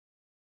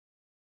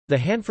The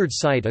Hanford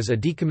Site is a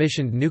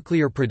decommissioned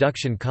nuclear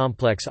production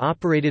complex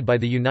operated by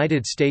the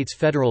United States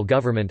federal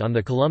government on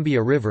the Columbia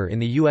River in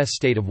the U.S.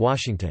 state of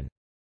Washington.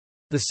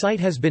 The site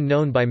has been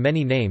known by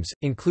many names,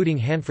 including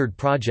Hanford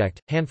Project,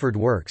 Hanford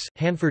Works,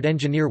 Hanford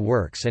Engineer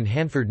Works and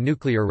Hanford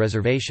Nuclear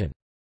Reservation.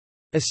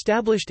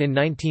 Established in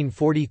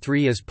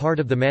 1943 as part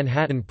of the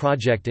Manhattan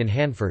Project in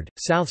Hanford,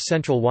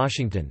 south-central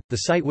Washington, the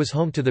site was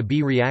home to the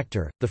B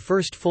reactor, the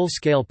first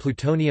full-scale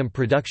plutonium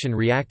production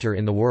reactor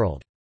in the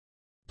world.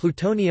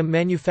 Plutonium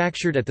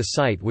manufactured at the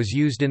site was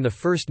used in the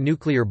first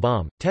nuclear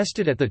bomb,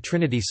 tested at the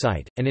Trinity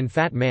site, and in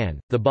Fat Man,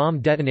 the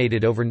bomb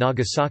detonated over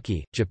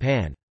Nagasaki,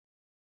 Japan.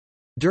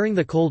 During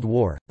the Cold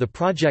War, the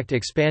project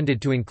expanded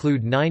to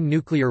include 9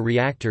 nuclear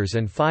reactors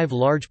and 5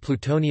 large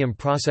plutonium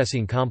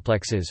processing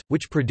complexes,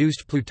 which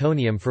produced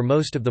plutonium for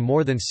most of the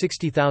more than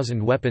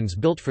 60,000 weapons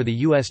built for the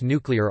U.S.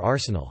 nuclear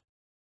arsenal.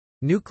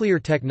 Nuclear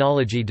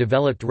technology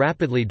developed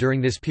rapidly during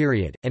this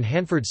period, and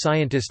Hanford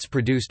scientists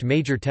produced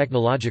major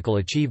technological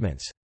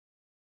achievements.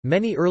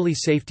 Many early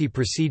safety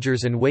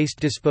procedures and waste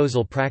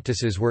disposal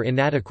practices were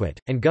inadequate,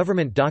 and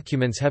government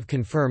documents have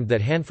confirmed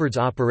that Hanford's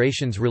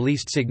operations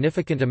released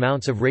significant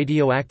amounts of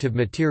radioactive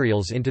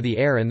materials into the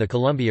air and the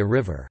Columbia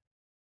River.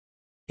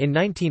 In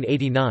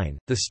 1989,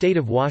 the state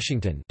of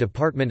Washington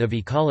Department of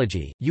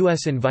Ecology,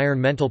 U.S.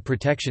 Environmental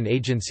Protection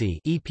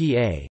Agency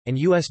 (EPA), and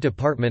U.S.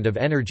 Department of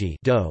Energy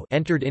 (DOE)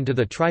 entered into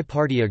the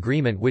Tri-Party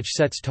Agreement which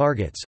sets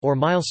targets, or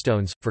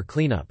milestones, for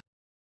cleanup.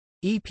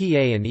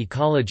 EPA and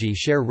Ecology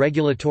share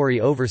regulatory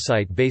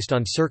oversight based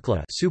on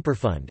CERCLA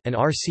Superfund and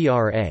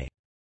RCRA.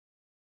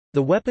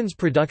 The weapons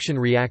production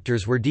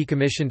reactors were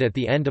decommissioned at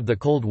the end of the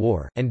Cold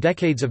War, and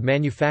decades of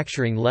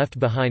manufacturing left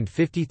behind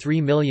 53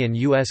 million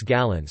U.S.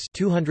 gallons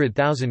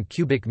 (200,000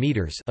 cubic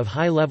meters) of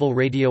high-level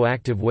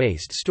radioactive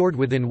waste stored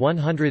within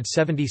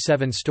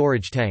 177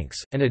 storage tanks,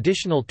 an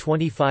additional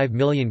 25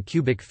 million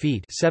cubic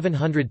feet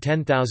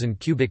 (710,000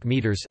 cubic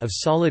meters) of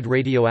solid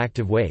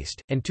radioactive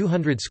waste, and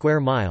 200 square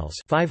miles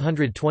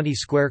 (520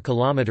 square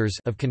kilometers)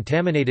 of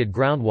contaminated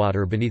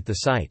groundwater beneath the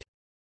site.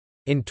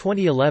 In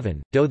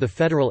 2011, DOE, the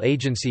federal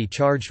agency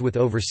charged with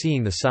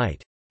overseeing the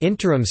site,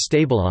 interim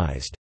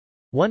stabilized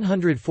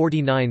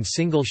 149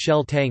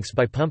 single-shell tanks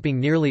by pumping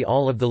nearly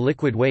all of the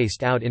liquid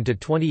waste out into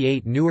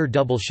 28 newer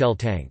double-shell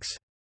tanks.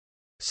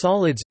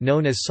 Solids,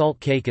 known as salt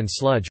cake and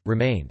sludge,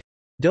 remained.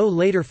 DOE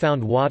later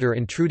found water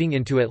intruding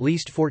into at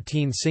least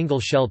 14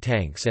 single-shell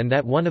tanks and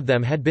that one of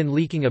them had been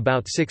leaking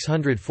about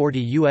 640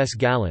 U.S.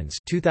 gallons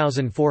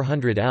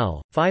 2,400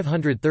 L,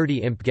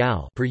 530 imp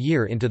gal per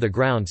year into the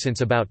ground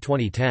since about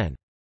 2010.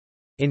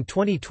 In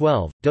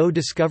 2012, DOE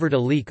discovered a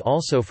leak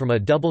also from a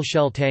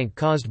double-shell tank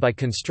caused by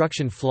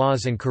construction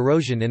flaws and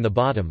corrosion in the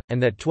bottom,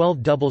 and that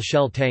 12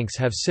 double-shell tanks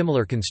have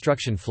similar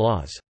construction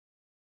flaws.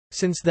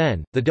 Since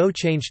then, the DOE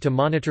changed to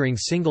monitoring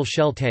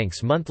single-shell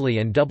tanks monthly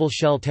and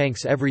double-shell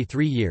tanks every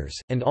 3 years,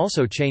 and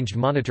also changed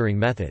monitoring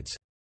methods.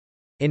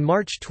 In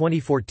March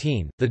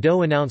 2014, the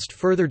DOE announced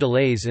further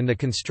delays in the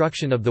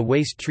construction of the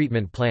waste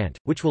treatment plant,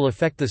 which will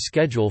affect the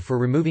schedule for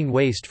removing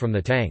waste from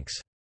the tanks.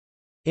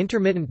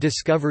 Intermittent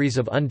discoveries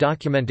of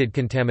undocumented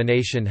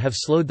contamination have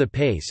slowed the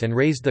pace and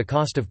raised the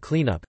cost of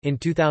cleanup. In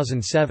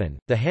 2007,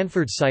 the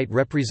Hanford site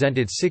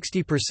represented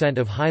 60%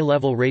 of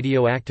high-level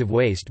radioactive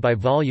waste by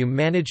volume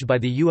managed by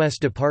the U.S.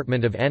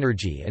 Department of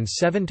Energy and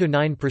 7 to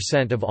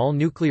 9% of all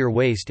nuclear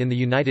waste in the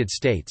United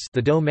States.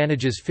 The DOE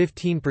manages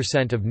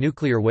 15% of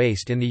nuclear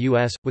waste in the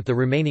U.S., with the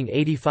remaining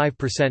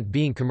 85%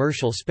 being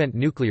commercial spent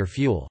nuclear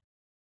fuel.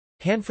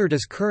 Hanford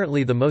is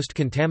currently the most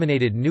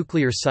contaminated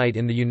nuclear site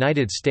in the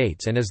United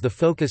States and is the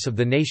focus of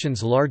the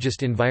nation's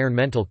largest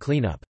environmental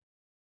cleanup.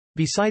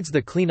 Besides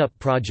the cleanup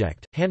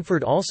project,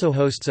 Hanford also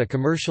hosts a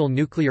commercial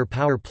nuclear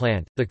power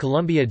plant, the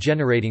Columbia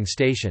Generating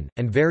Station,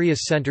 and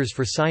various centers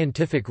for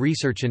scientific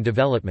research and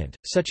development,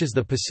 such as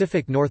the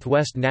Pacific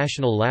Northwest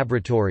National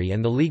Laboratory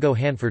and the LIGO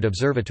Hanford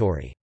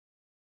Observatory.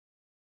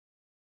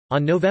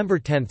 On November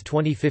 10,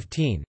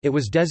 2015, it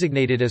was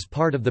designated as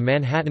part of the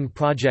Manhattan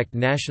Project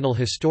National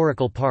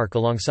Historical Park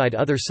alongside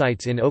other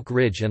sites in Oak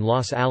Ridge and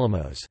Los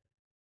Alamos.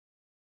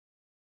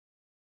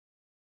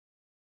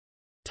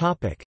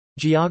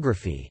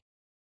 Geography.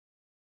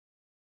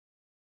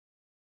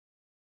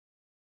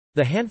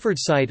 The Hanford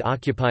site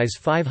occupies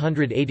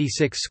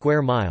 586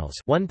 square miles,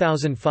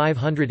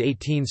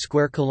 1,518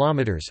 square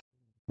kilometers,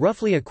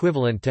 roughly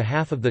equivalent to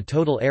half of the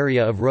total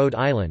area of Rhode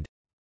Island,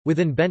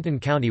 within Benton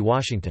County,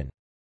 Washington.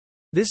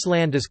 This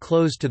land is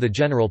closed to the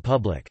general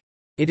public.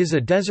 It is a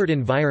desert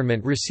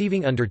environment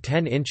receiving under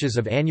 10 inches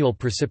of annual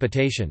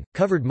precipitation,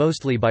 covered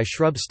mostly by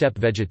shrub steppe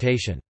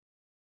vegetation.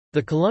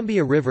 The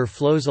Columbia River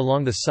flows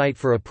along the site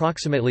for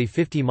approximately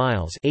 50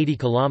 miles 80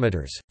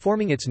 kilometers,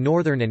 forming its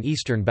northern and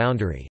eastern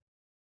boundary.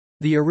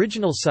 The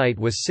original site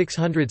was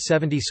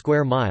 670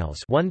 square miles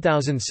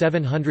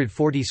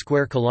 1,740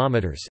 square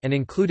kilometers and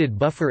included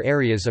buffer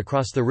areas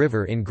across the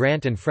river in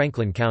Grant and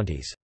Franklin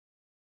counties.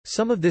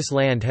 Some of this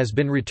land has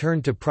been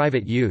returned to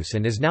private use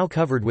and is now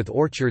covered with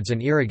orchards and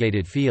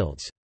irrigated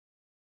fields.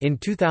 In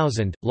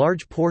 2000,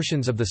 large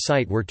portions of the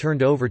site were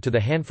turned over to the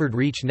Hanford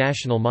Reach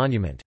National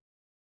Monument.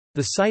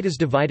 The site is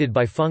divided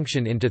by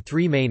function into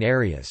three main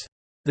areas.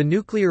 The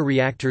nuclear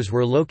reactors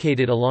were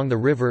located along the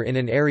river in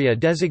an area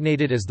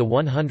designated as the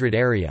 100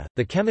 area,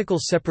 the chemical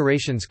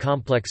separations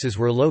complexes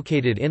were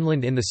located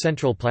inland in the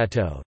Central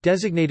Plateau,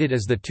 designated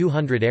as the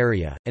 200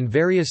 area, and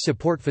various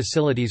support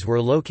facilities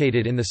were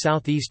located in the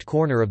southeast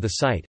corner of the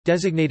site,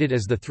 designated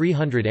as the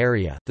 300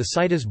 area. The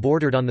site is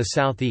bordered on the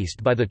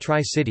southeast by the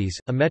Tri-Cities,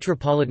 a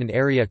metropolitan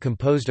area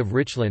composed of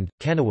Richland,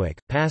 Kennewick,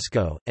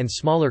 Pasco, and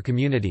smaller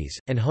communities,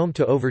 and home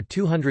to over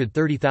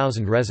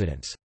 230,000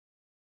 residents.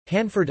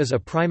 Hanford is a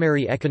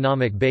primary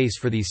economic base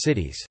for these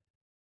cities.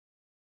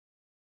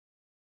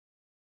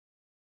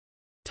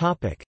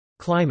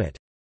 Climate.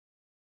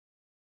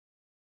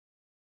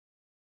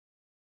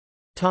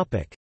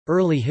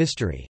 Early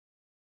history.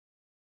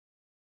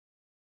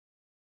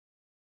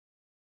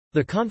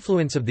 The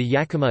confluence of the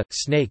Yakima,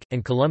 Snake,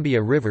 and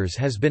Columbia rivers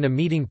has been a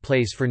meeting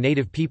place for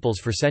Native peoples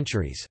for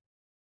centuries.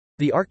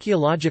 The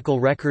archaeological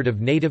record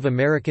of Native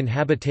American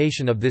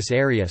habitation of this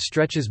area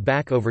stretches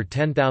back over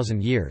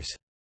 10,000 years.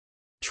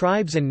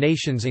 Tribes and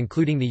nations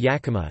including the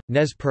Yakima,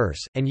 Nez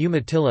Perce, and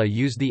Umatilla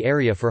used the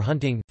area for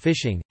hunting,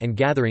 fishing, and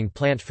gathering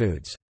plant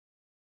foods.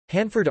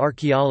 Hanford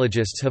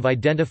archaeologists have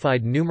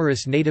identified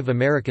numerous Native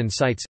American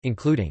sites,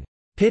 including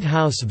pit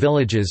house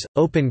villages,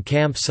 open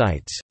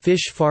campsites,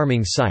 fish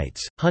farming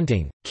sites,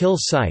 hunting, kill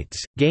sites,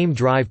 game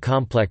drive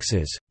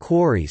complexes,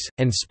 quarries,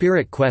 and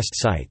spirit quest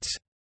sites.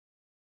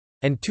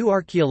 And 2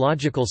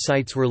 archaeological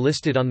sites were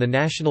listed on the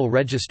National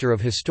Register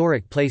of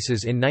Historic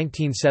Places in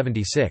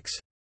 1976.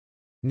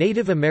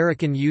 Native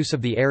American use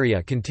of the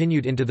area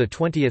continued into the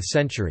 20th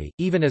century,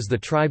 even as the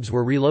tribes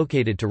were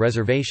relocated to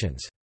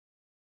reservations.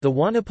 The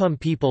Wanapum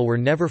people were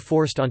never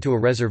forced onto a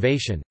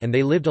reservation, and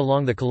they lived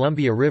along the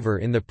Columbia River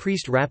in the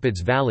Priest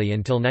Rapids Valley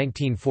until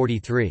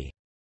 1943.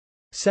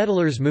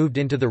 Settlers moved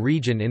into the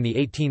region in the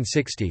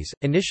 1860s,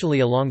 initially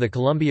along the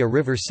Columbia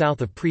River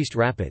south of Priest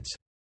Rapids.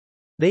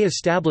 They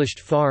established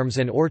farms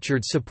and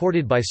orchards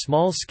supported by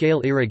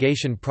small-scale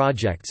irrigation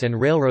projects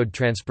and railroad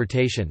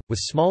transportation, with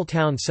small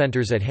town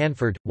centers at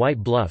Hanford, White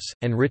Bluffs,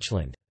 and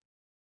Richland.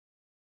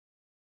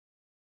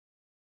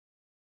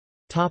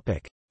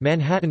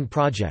 Manhattan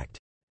Project.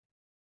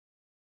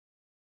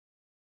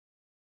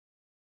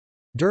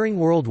 During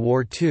World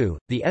War II,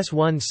 the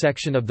S-1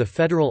 section of the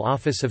Federal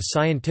Office of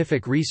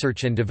Scientific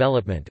Research and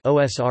Development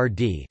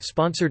 (OSRD)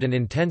 sponsored an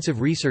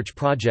intensive research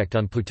project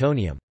on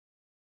plutonium.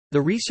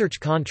 The research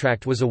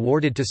contract was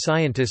awarded to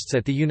scientists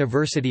at the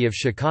University of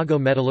Chicago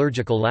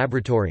Metallurgical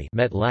Laboratory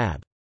 (Met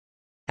Lab).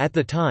 At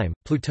the time,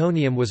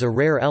 plutonium was a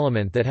rare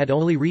element that had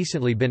only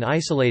recently been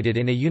isolated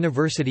in a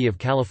University of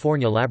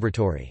California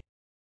laboratory.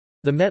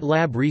 The Met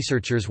Lab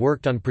researchers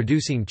worked on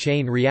producing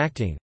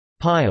chain-reacting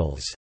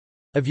piles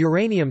of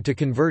uranium to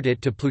convert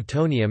it to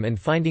plutonium and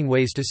finding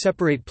ways to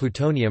separate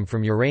plutonium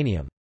from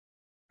uranium.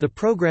 The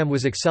program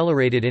was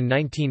accelerated in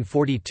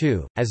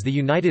 1942, as the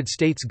United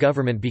States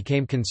government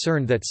became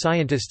concerned that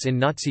scientists in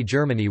Nazi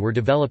Germany were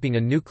developing a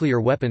nuclear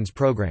weapons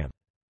program.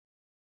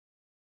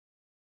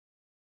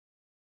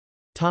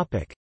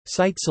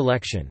 Site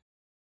selection.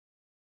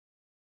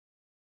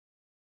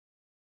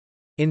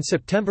 In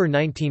September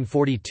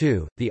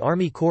 1942, the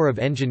Army Corps of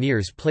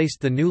Engineers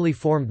placed the newly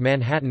formed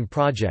Manhattan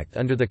Project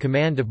under the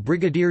command of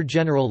Brigadier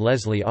General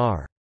Leslie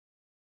R.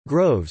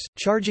 Groves,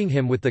 charging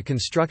him with the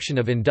construction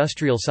of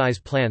industrial-size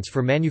plants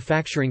for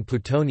manufacturing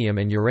plutonium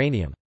and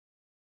uranium.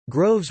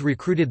 Groves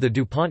recruited the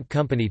DuPont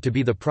Company to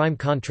be the prime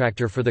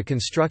contractor for the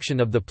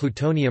construction of the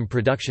plutonium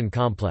production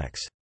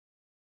complex.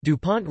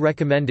 DuPont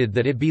recommended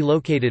that it be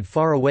located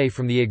far away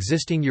from the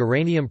existing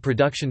uranium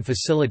production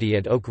facility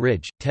at Oak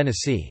Ridge,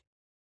 Tennessee.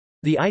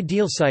 The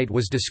ideal site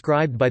was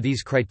described by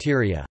these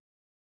criteria: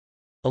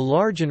 a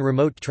large and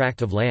remote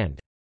tract of land,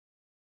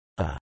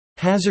 a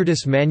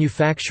hazardous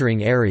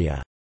manufacturing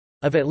area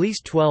of at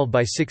least 12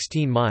 by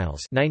 16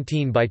 miles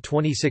 19 by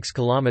 26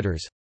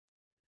 kilometers,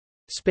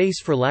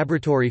 space for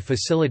laboratory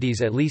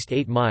facilities at least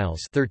 8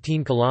 miles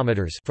 13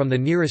 kilometers from the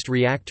nearest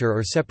reactor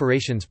or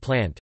separations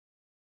plant,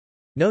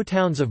 no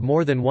towns of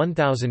more than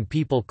 1,000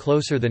 people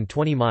closer than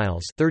 20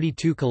 miles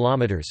 32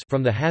 kilometers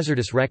from the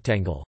hazardous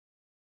rectangle,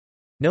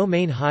 no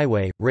main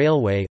highway,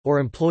 railway, or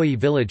employee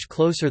village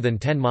closer than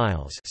 10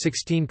 miles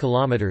 16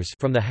 kilometers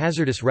from the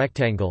hazardous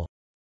rectangle,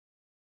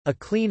 a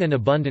clean and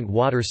abundant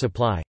water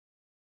supply,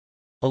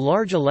 a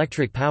large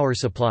electric power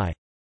supply,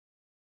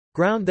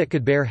 ground that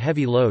could bear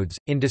heavy loads.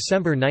 In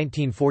December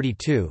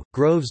 1942,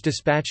 Groves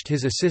dispatched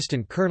his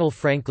assistant Colonel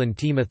Franklin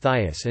T.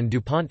 Matthias and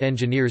DuPont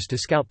engineers to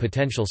scout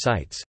potential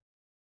sites.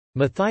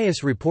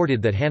 Matthias reported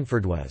that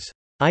Hanford was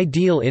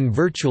ideal in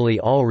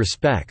virtually all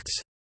respects,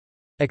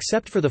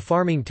 except for the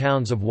farming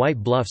towns of White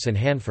Bluffs and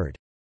Hanford.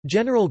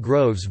 General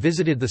Groves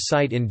visited the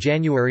site in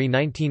January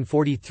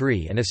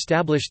 1943 and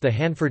established the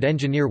Hanford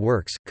Engineer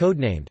Works,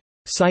 codenamed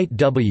Site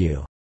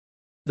W.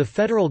 The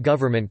federal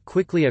government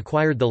quickly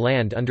acquired the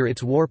land under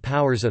its War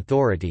Powers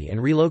Authority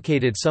and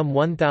relocated some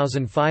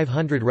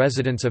 1,500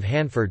 residents of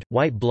Hanford,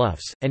 White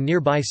Bluffs, and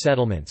nearby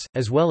settlements,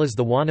 as well as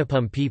the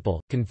Wanapum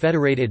people,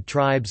 Confederated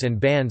tribes and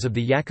bands of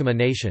the Yakima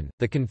Nation,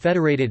 the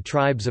Confederated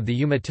tribes of the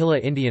Umatilla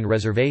Indian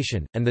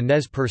Reservation, and the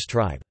Nez Perce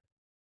tribe.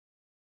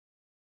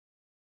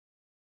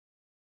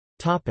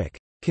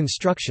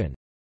 Construction.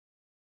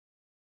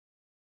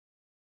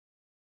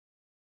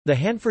 The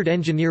Hanford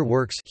Engineer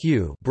Works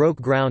broke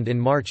ground in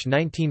March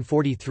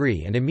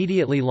 1943 and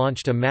immediately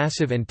launched a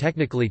massive and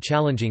technically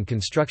challenging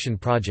construction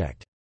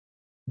project.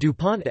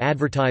 DuPont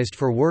advertised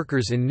for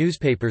workers in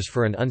newspapers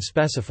for an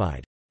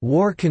unspecified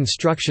war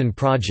construction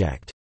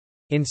project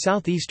in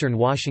southeastern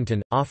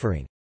Washington,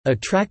 offering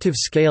attractive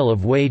scale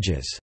of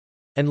wages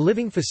and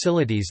living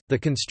facilities. The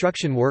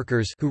construction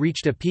workers, who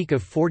reached a peak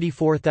of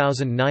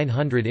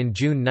 44,900 in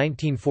June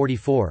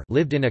 1944,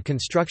 lived in a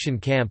construction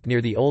camp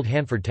near the old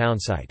Hanford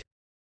townsite.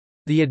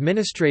 The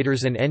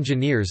administrators and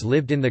engineers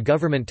lived in the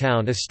government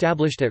town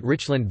established at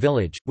Richland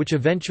Village, which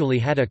eventually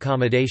had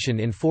accommodation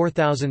in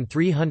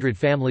 4,300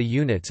 family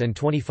units and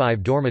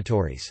 25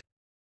 dormitories.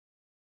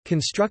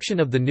 Construction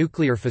of the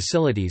nuclear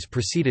facilities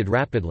proceeded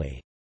rapidly.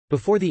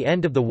 Before the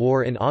end of the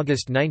war in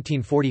August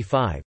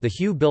 1945, the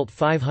HU built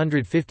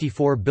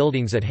 554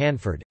 buildings at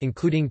Hanford,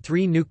 including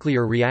 3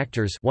 nuclear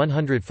reactors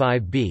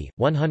 105B,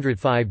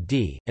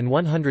 105D, and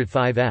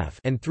 105F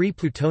and 3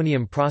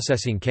 plutonium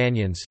processing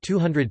canyons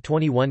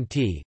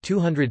 221T,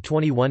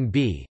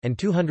 221B, and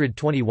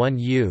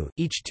 221U,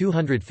 each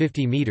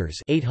 250 meters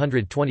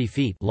 (820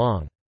 feet)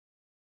 long.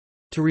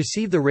 To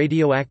receive the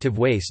radioactive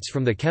wastes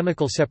from the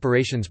chemical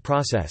separations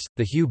process,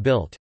 the HU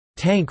built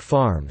tank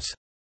farms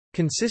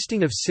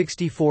consisting of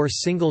 64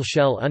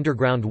 single-shell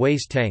underground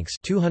waste tanks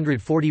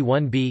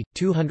 241B,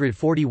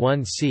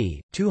 241C,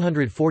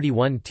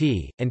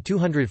 241T, and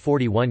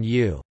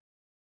 241U.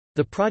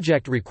 The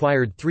project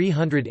required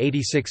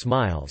 386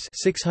 miles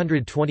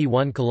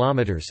 621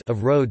 kilometers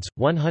of roads,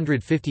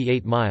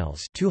 158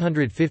 miles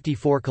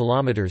 254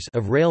 kilometers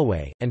of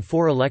railway, and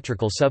 4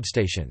 electrical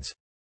substations.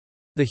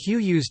 The HU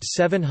used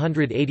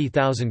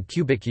 780,000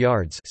 cubic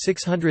yards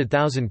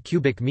 600,000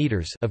 cubic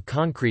meters of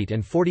concrete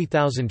and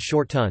 40,000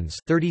 short tons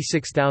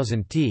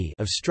 36,000 t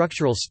of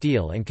structural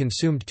steel and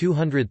consumed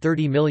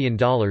 $230 million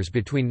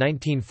between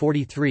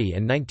 1943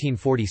 and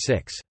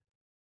 1946.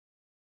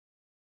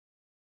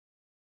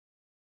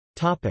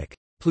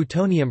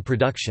 Plutonium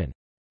production.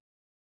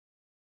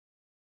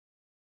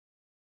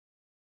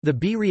 The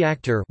B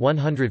reactor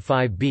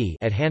 105B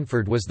at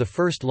Hanford was the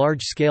first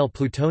large-scale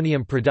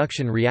plutonium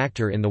production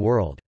reactor in the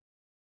world.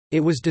 It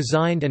was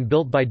designed and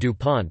built by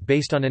DuPont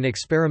based on an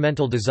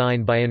experimental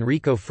design by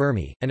Enrico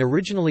Fermi, and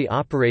originally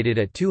operated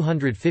at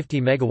 250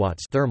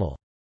 megawatts thermal.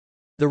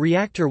 The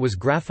reactor was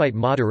graphite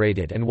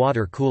moderated and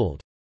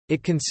water-cooled.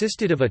 It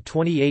consisted of a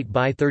 28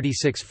 by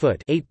 36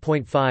 foot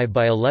 (8.5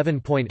 by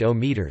 11.0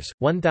 meters,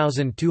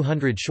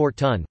 1,200 short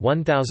ton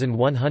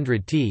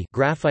 (1,100 t)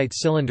 graphite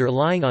cylinder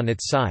lying on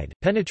its side,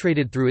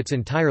 penetrated through its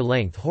entire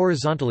length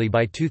horizontally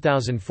by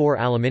 2004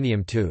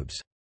 aluminium tubes.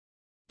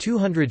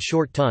 200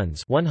 short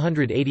tons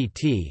 (180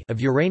 t) of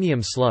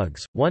uranium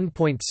slugs,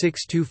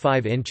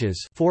 1.625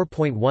 inches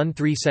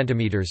 (4.13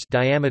 centimeters)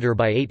 diameter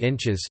by 8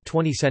 inches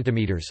 (20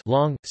 centimeters)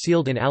 long,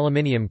 sealed in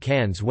aluminium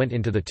cans went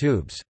into the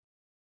tubes.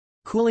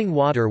 Cooling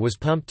water was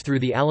pumped through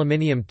the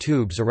aluminium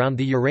tubes around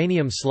the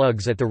uranium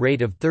slugs at the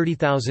rate of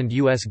 30,000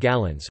 US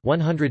gallons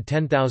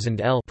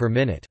 110,000 L per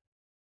minute.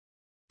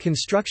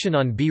 Construction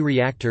on B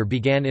reactor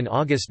began in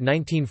August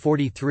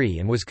 1943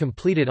 and was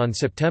completed on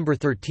September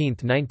 13,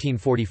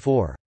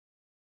 1944.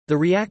 The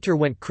reactor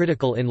went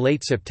critical in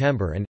late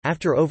September and,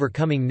 after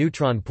overcoming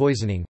neutron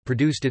poisoning,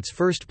 produced its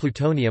first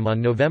plutonium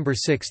on November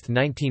 6,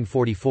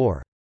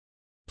 1944.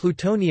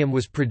 Plutonium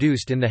was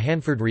produced in the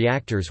Hanford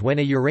reactors when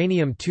a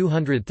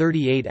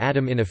uranium-238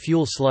 atom in a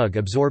fuel slug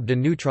absorbed a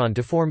neutron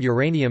to form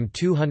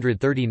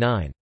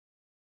uranium-239.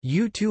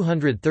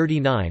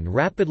 U-239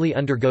 rapidly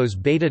undergoes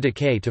beta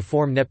decay to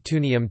form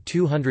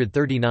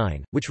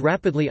neptunium-239, which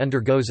rapidly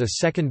undergoes a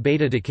second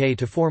beta decay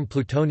to form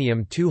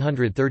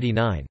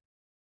plutonium-239.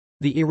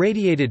 The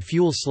irradiated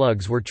fuel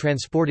slugs were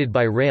transported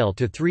by rail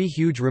to 3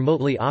 huge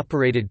remotely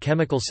operated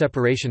chemical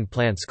separation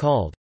plants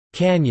called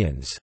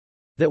canyons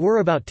that were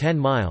about 10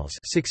 miles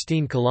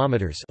 16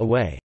 kilometers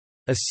away.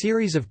 A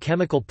series of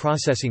chemical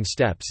processing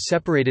steps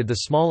separated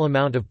the small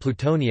amount of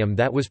plutonium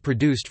that was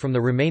produced from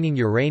the remaining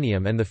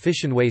uranium and the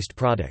fission waste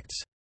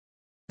products.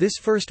 This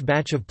first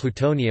batch of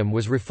plutonium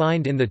was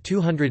refined in the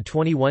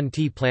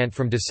 221T plant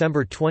from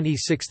December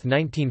 26,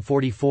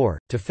 1944,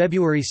 to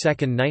February 2,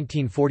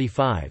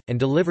 1945, and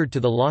delivered to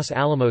the Los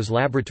Alamos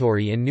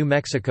Laboratory in New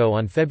Mexico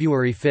on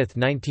February 5,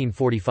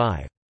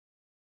 1945.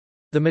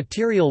 The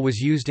material was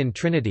used in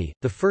Trinity,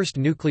 the first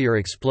nuclear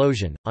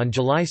explosion. On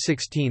July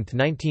 16,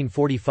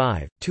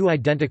 1945, 2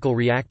 identical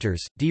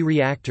reactors, D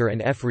reactor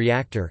and F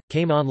reactor,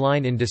 came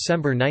online in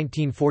December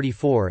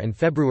 1944 and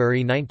February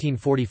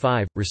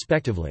 1945,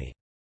 respectively.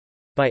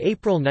 By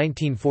April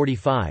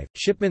 1945,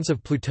 shipments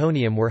of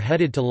plutonium were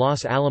headed to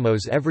Los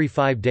Alamos every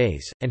 5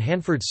 days, and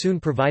Hanford soon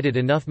provided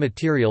enough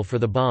material for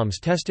the bombs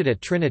tested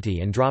at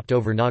Trinity and dropped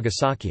over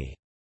Nagasaki.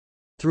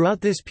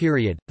 Throughout this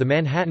period, the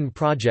Manhattan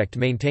Project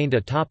maintained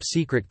a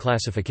top-secret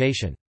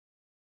classification.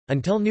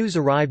 Until news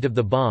arrived of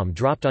the bomb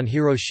dropped on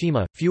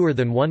Hiroshima, fewer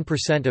than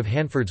 1% of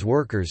Hanford's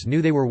workers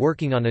knew they were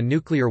working on a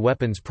nuclear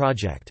weapons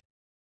project.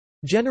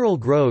 General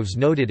Groves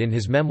noted in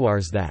his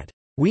memoirs that,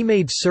 "We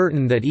made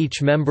certain that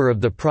each member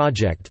of the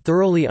project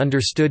thoroughly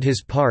understood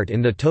his part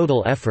in the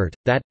total effort,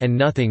 that, and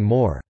nothing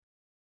more."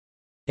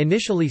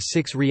 Initially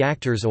 6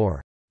 reactors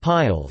or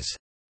piles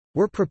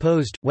were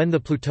proposed, when the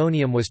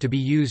plutonium was to be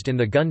used in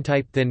the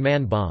gun-type Thin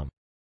Man bomb.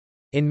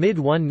 In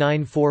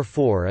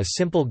mid-1944 a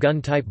simple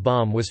gun-type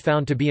bomb was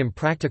found to be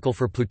impractical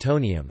for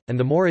plutonium, and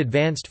the more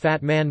advanced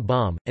Fat Man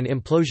bomb, an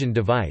implosion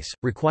device,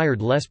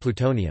 required less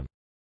plutonium.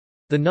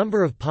 The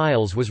number of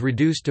piles was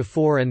reduced to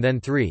 4 and then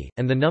 3,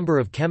 and the number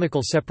of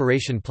chemical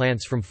separation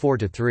plants from 4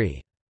 to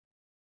 3.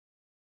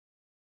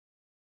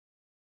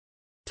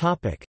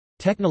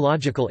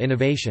 Technological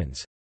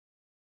innovations.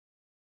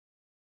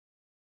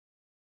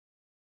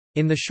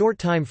 In the short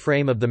time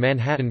frame of the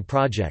Manhattan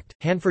Project,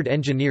 Hanford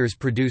engineers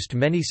produced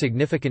many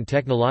significant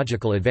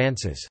technological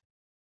advances.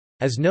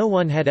 As no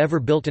one had ever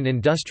built an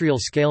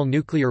industrial-scale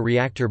nuclear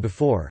reactor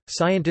before,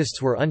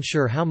 scientists were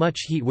unsure how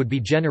much heat would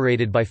be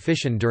generated by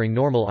fission during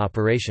normal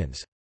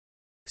operations.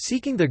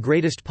 Seeking the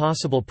greatest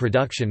possible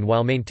production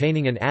while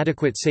maintaining an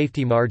adequate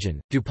safety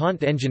margin,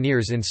 DuPont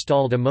engineers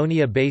installed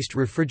ammonia-based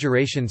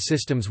refrigeration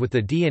systems with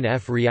the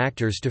D&F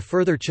reactors to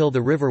further chill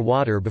the river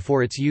water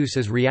before its use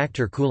as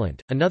reactor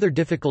coolant. Another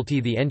difficulty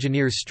the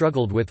engineers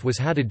struggled with was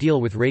how to deal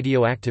with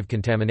radioactive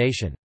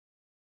contamination.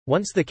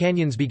 Once the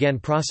canyons began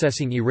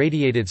processing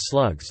irradiated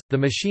slugs, the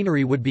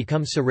machinery would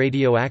become so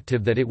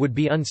radioactive that it would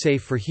be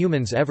unsafe for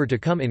humans ever to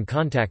come in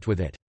contact with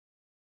it.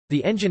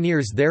 The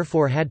engineers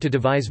therefore had to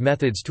devise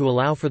methods to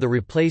allow for the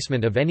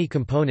replacement of any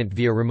component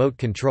via remote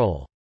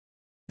control.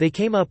 They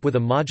came up with a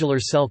modular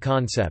cell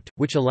concept,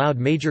 which allowed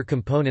major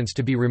components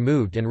to be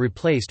removed and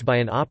replaced by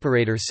an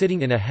operator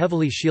sitting in a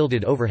heavily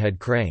shielded overhead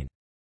crane.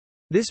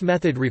 This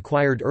method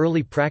required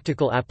early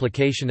practical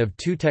application of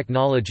 2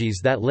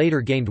 technologies that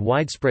later gained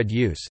widespread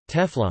use: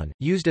 Teflon,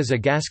 used as a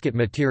gasket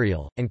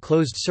material, and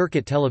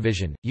closed-circuit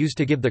television, used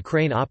to give the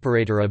crane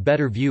operator a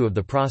better view of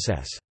the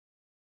process.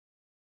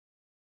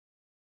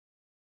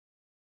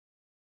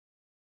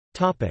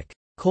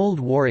 Cold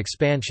War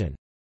expansion.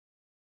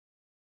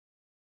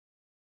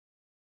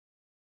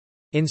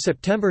 In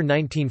September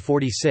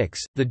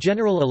 1946, the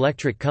General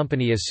Electric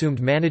Company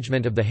assumed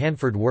management of the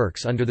Hanford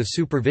Works under the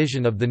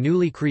supervision of the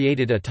newly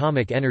created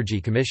Atomic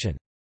Energy Commission.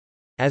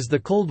 As the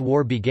Cold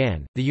War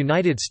began, the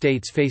United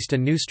States faced a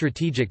new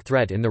strategic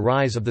threat in the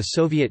rise of the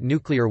Soviet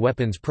nuclear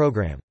weapons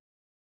program.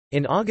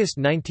 In August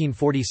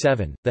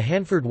 1947, the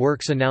Hanford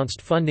Works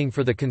announced funding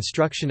for the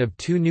construction of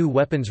 2 new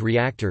weapons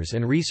reactors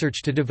and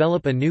research to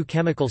develop a new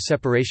chemical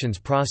separations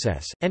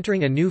process,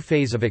 entering a new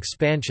phase of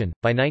expansion.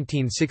 By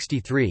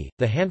 1963,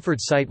 the Hanford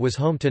Site was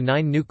home to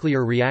 9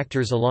 nuclear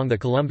reactors along the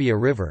Columbia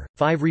River,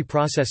 5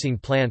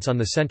 reprocessing plants on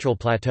the Central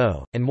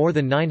Plateau, and more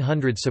than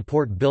 900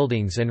 support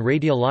buildings and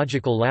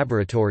radiological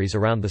laboratories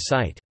around the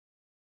site.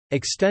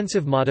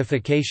 Extensive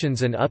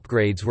modifications and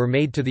upgrades were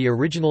made to the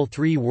original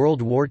 3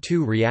 World War II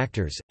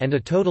reactors, and a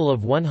total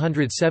of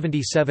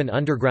 177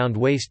 underground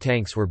waste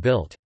tanks were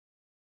built.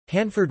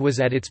 Hanford was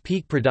at its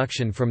peak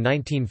production from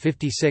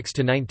 1956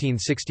 to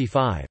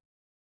 1965.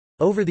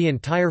 Over the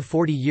entire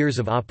 40 years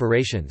of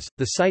operations,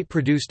 the site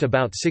produced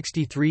about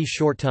 63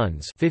 short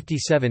tons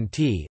 57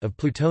 t of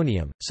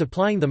plutonium,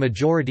 supplying the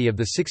majority of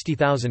the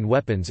 60,000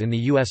 weapons in the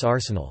U.S.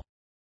 arsenal.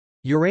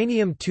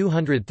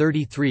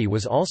 Uranium-233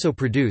 was also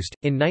produced.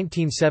 In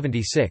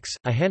 1976,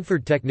 a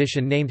Hanford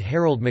technician named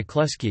Harold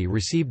McCluskey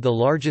received the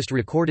largest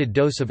recorded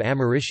dose of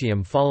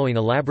americium following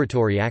a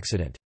laboratory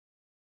accident.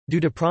 Due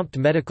to prompt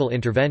medical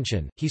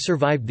intervention, he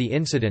survived the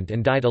incident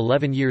and died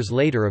 11 years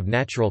later of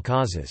natural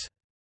causes.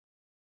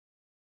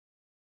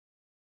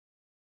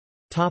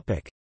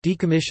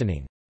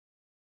 Decommissioning.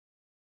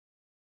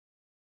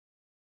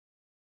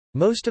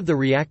 Most of the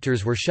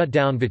reactors were shut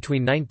down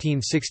between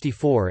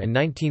 1964 and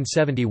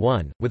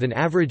 1971, with an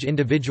average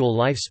individual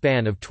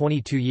lifespan of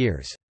 22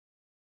 years.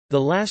 The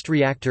last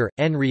reactor,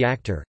 N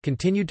reactor,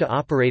 continued to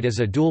operate as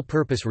a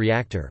dual-purpose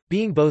reactor,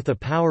 being both a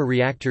power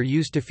reactor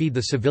used to feed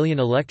the civilian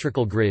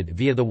electrical grid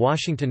via the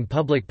Washington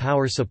Public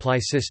Power Supply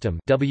System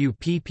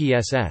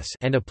 (WPPSS)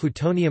 and a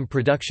plutonium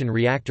production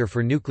reactor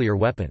for nuclear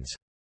weapons.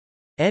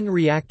 N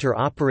reactor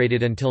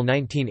operated until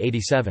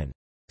 1987.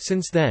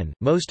 Since then,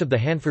 most of the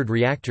Hanford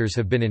reactors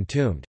have been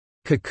entombed,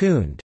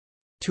 cocooned,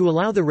 to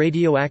allow the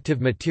radioactive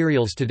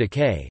materials to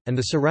decay, and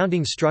the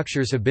surrounding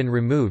structures have been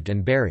removed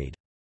and buried.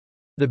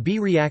 The B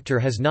reactor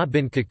has not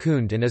been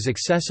cocooned and is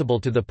accessible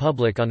to the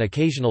public on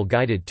occasional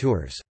guided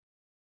tours.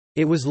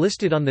 It was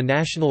listed on the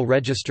National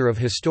Register of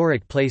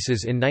Historic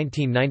Places in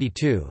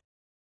 1992,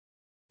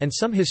 and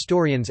some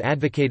historians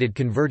advocated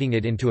converting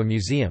it into a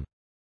museum.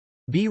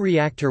 B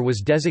reactor was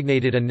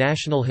designated a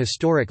National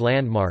Historic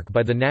Landmark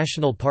by the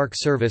National Park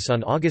Service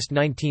on August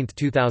 19,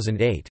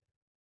 2008.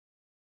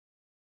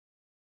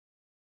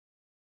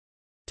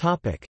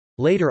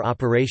 Later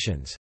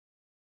operations.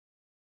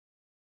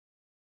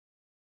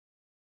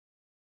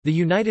 The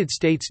United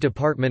States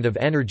Department of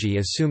Energy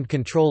assumed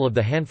control of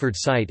the Hanford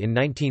Site in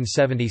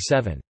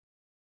 1977.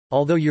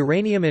 Although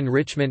uranium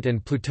enrichment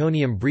and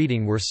plutonium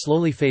breeding were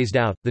slowly phased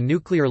out, the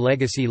nuclear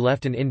legacy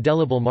left an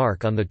indelible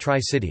mark on the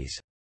Tri-Cities.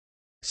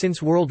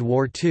 Since World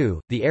War II,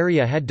 the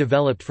area had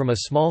developed from a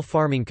small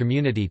farming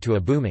community to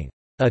a booming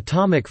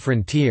atomic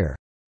frontier,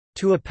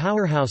 to a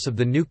powerhouse of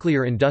the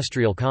nuclear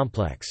industrial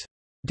complex.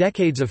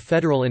 Decades of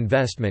federal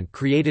investment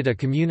created a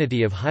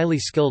community of highly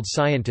skilled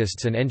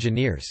scientists and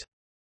engineers.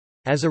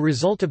 As a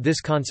result of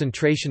this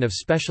concentration of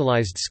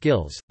specialized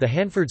skills, the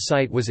Hanford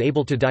Site was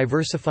able to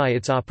diversify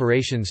its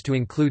operations to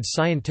include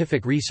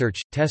scientific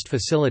research, test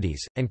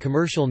facilities, and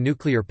commercial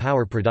nuclear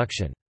power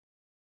production.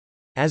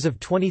 As of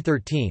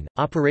 2013,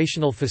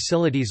 operational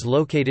facilities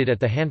located at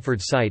the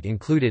Hanford Site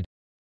included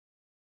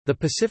the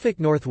Pacific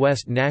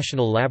Northwest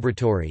National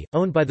Laboratory,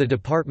 owned by the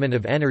Department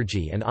of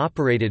Energy and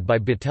operated by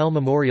Battelle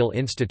Memorial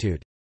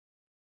Institute,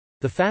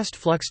 the Fast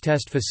Flux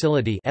Test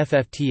Facility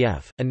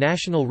 (FFTF), a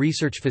national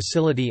research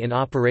facility in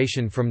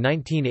operation from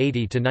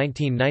 1980 to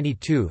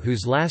 1992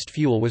 whose last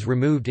fuel was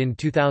removed in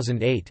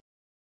 2008.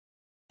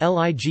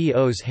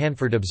 LIGO's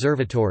Hanford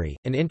Observatory,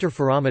 an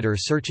interferometer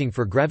searching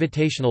for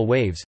gravitational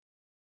waves.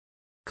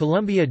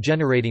 Columbia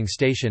Generating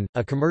Station,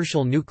 a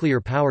commercial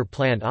nuclear power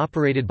plant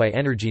operated by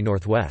Energy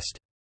Northwest.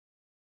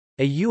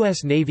 A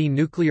U.S. Navy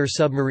nuclear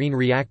submarine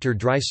reactor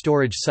dry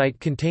storage site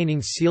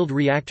containing sealed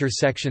reactor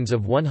sections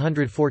of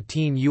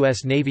 114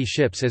 U.S. Navy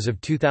ships. As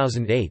of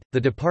 2008, the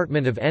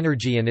Department of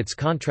Energy and its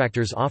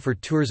contractors offer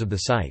tours of the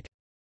site.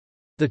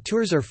 The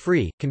tours are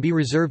free, can be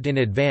reserved in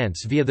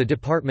advance via the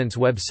department's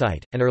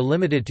website, and are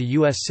limited to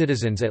U.S.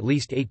 citizens at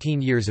least 18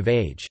 years of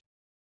age.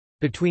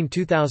 Between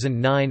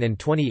 2009 and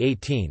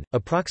 2018,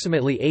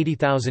 approximately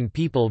 80,000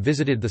 people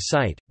visited the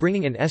site,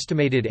 bringing an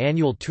estimated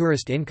annual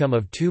tourist income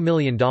of $2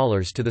 million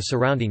to the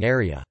surrounding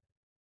area.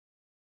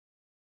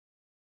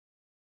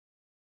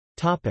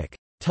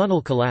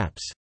 Tunnel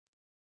collapse.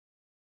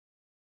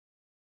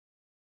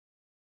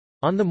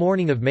 On the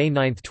morning of May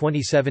 9,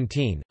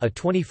 2017, a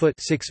 20-foot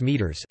 (6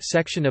 meters)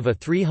 section of a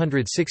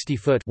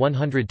 360-foot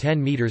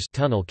 (110 meters)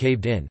 tunnel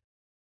caved in.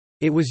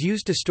 It was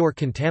used to store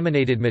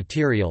contaminated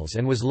materials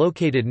and was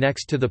located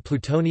next to the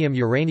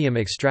plutonium-uranium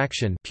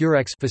extraction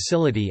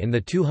facility in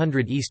the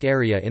 200 East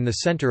area in the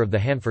center of the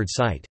Hanford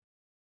Site.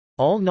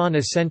 All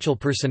non-essential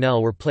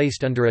personnel were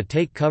placed under a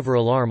take-cover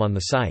alarm on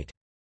the site.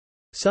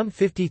 Some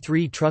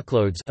 53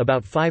 truckloads,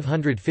 about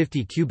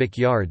 550 cubic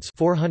yards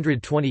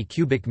 (420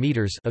 cubic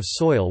meters) of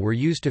soil were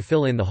used to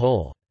fill in the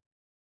hole.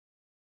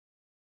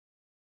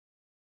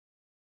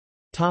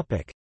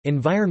 Topic: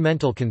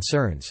 Environmental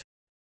concerns.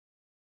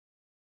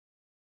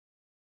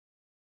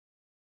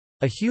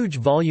 A huge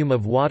volume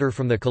of water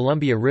from the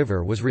Columbia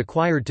River was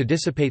required to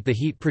dissipate the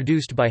heat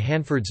produced by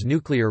Hanford's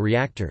nuclear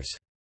reactors.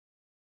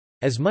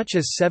 As much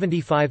as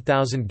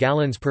 75,000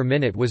 gallons per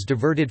minute was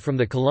diverted from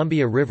the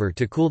Columbia River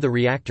to cool the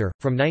reactor.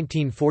 From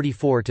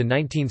 1944 to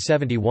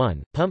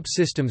 1971, pump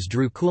systems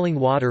drew cooling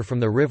water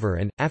from the river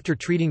and, after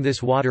treating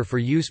this water for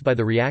use by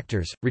the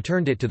reactors,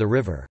 returned it to the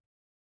river.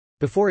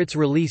 Before its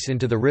release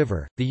into the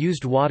river, the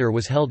used water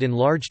was held in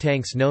large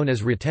tanks known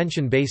as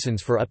retention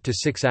basins for up to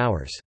 6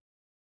 hours.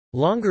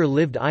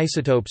 Longer-lived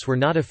isotopes were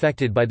not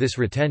affected by this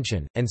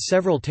retention, and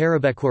several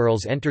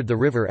terabecquerels entered the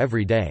river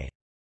every day.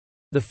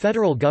 The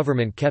federal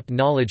government kept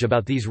knowledge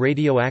about these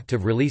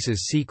radioactive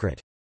releases secret.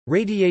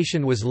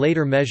 Radiation was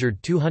later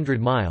measured 200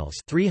 miles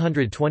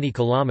 (320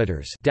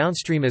 kilometers)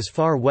 downstream as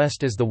far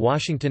west as the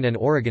Washington and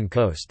Oregon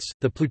coasts.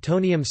 The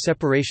plutonium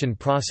separation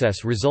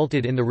process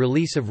resulted in the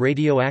release of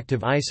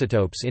radioactive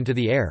isotopes into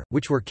the air,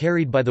 which were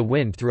carried by the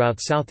wind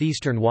throughout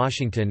southeastern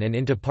Washington and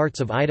into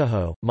parts of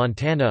Idaho,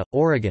 Montana,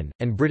 Oregon,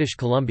 and British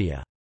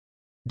Columbia.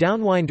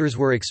 Downwinders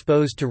were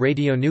exposed to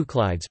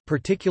radionuclides,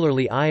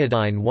 particularly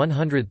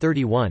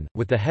iodine-131,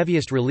 with the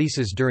heaviest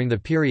releases during the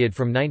period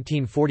from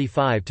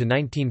 1945 to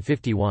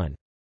 1951.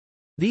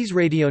 These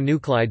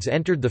radionuclides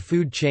entered the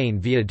food chain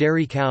via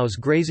dairy cows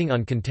grazing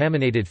on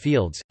contaminated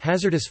fields.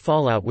 Hazardous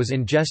fallout was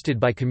ingested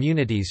by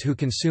communities who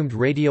consumed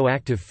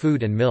radioactive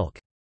food and milk.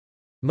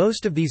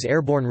 Most of these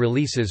airborne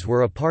releases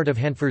were a part of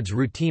Hanford's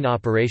routine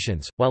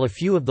operations, while a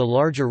few of the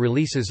larger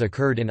releases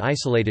occurred in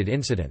isolated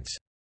incidents.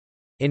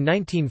 In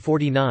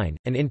 1949,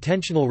 an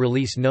intentional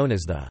release known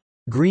as the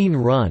Green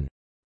Run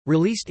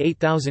released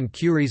 8,000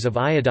 curies of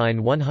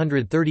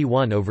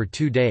iodine-131 over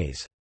 2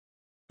 days.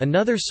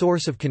 Another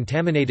source of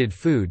contaminated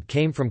food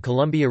came from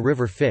Columbia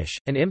River fish,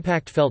 an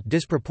impact felt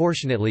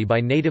disproportionately by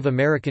Native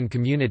American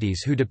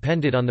communities who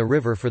depended on the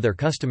river for their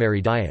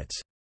customary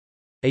diets.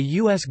 A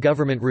U.S.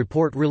 government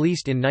report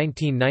released in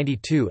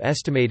 1992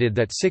 estimated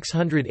that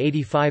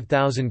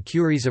 685,000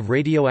 curies of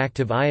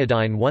radioactive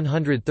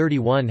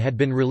iodine-131 had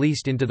been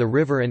released into the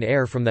river and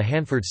air from the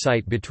Hanford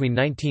Site between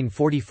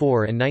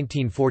 1944 and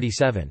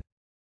 1947.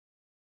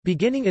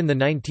 Beginning in the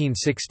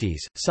 1960s,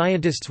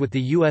 scientists with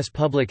the U.S.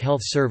 Public Health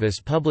Service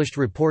published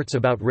reports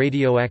about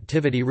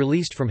radioactivity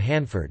released from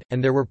Hanford,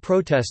 and there were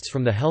protests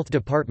from the health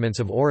departments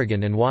of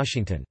Oregon and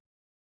Washington.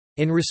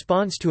 In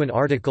response to an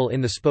article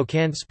in the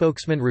Spokane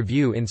Spokesman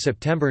Review in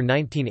September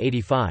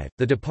 1985,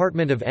 the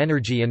Department of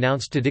Energy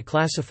announced to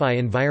declassify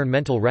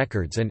environmental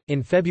records and,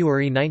 in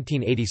February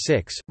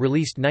 1986,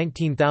 released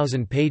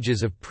 19,000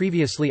 pages of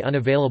previously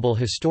unavailable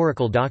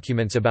historical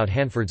documents about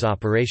Hanford's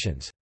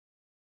operations.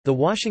 The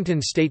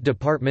Washington State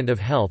Department of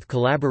Health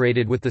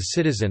collaborated with the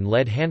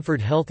citizen-led Hanford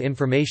Health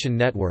Information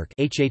Network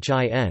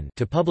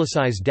to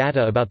publicize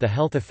data about the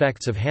health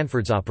effects of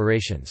Hanford's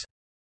operations.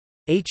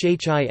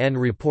 HHIN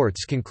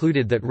reports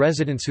concluded that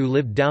residents who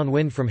lived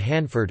downwind from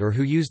Hanford or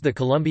who used the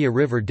Columbia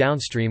River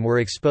downstream were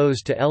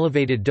exposed to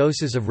elevated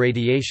doses of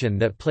radiation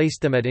that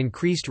placed them at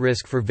increased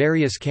risk for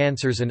various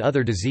cancers and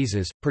other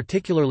diseases,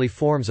 particularly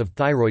forms of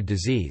thyroid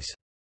disease.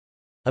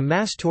 A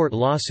mass tort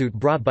lawsuit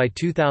brought by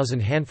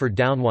 2,000 Hanford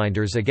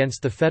downwinders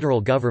against the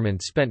federal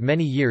government spent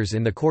many years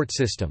in the court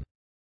system.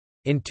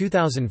 In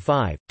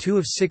 2005, 2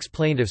 of 6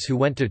 plaintiffs who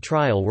went to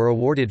trial were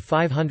awarded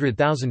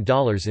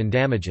 $500,000 in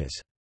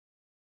damages.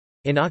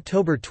 In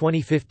October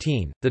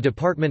 2015, the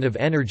Department of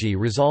Energy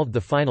resolved the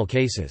final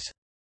cases.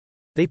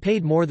 They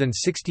paid more than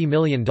 $60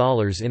 million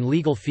in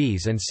legal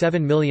fees and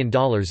 $7 million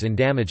in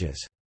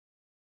damages.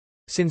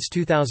 Since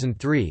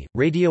 2003,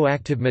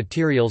 radioactive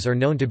materials are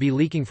known to be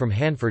leaking from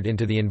Hanford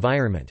into the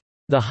environment.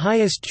 The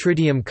highest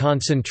tritium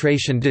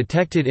concentration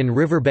detected in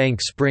Riverbank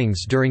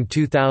Springs during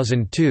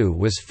 2002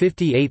 was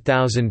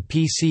 58,000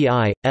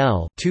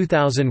 pci/L,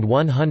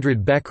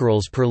 2,100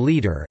 becquerels per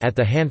liter at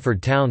the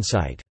Hanford town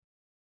site.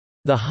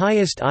 The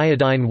highest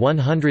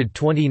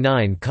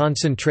iodine-129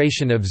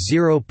 concentration of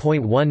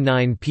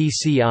 0.19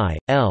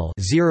 pci/L,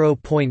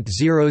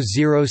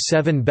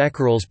 0.007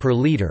 becquerels per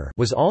liter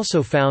was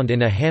also found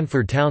in a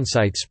Hanford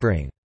townsite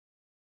spring.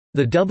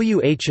 The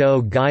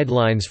WHO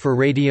guidelines for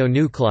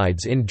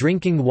radionuclides in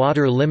drinking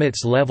water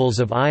limits levels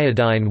of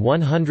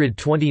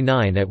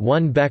iodine-129 at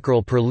 1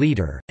 becquerel per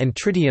liter, and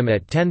tritium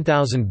at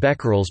 10,000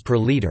 becquerels per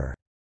liter.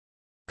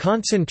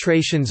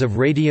 Concentrations of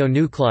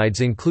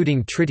radionuclides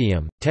including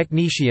tritium,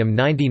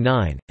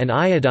 technetium-99, and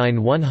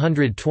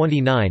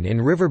iodine-129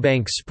 in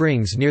Riverbank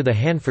Springs near the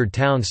Hanford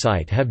town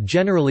site have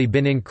generally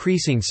been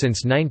increasing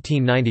since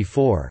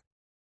 1994.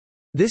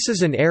 This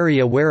is an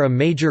area where a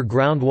major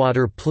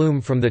groundwater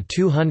plume from the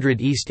 200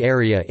 East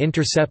area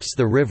intercepts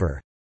the river.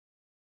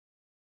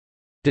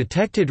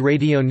 Detected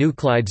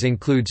radionuclides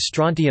include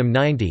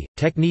strontium-90,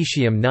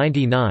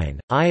 technetium-99,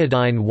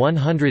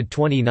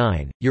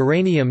 iodine-129,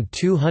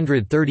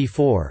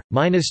 uranium-234,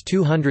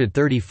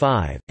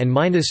 -235, and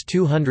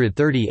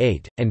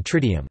 -238, and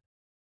tritium.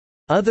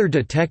 Other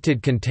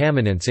detected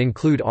contaminants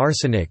include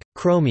arsenic,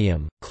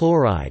 chromium,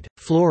 chloride,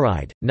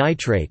 fluoride,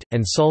 nitrate,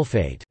 and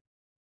sulfate.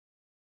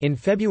 In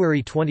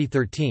February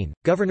 2013,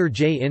 Governor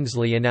Jay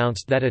Inslee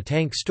announced that a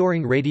tank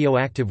storing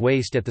radioactive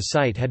waste at the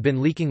site had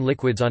been leaking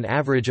liquids on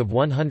average of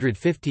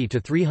 150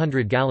 to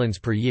 300 gallons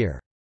per year.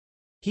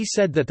 He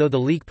said that though the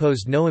leak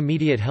posed no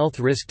immediate health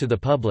risk to the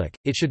public,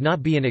 it should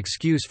not be an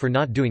excuse for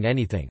not doing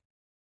anything.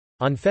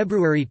 On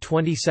February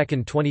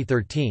 22,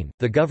 2013,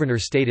 the governor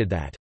stated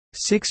that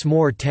 6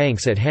 more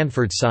tanks at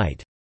Hanford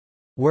Site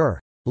were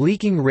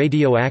leaking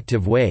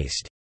radioactive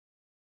waste.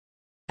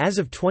 As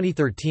of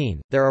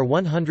 2013, there are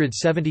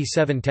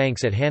 177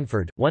 tanks at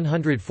Hanford,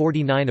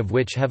 149 of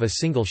which have a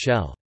single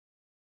shell.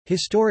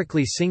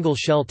 Historically,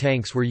 single-shell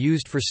tanks were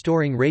used for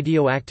storing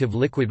radioactive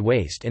liquid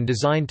waste and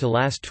designed to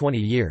last 20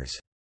 years.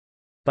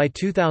 By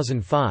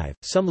 2005,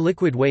 some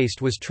liquid waste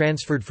was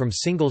transferred from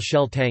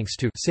single-shell tanks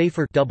to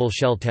safer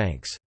double-shell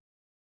tanks.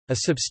 A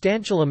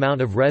substantial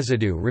amount of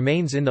residue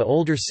remains in the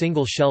older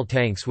single-shell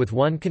tanks, with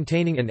one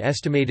containing an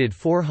estimated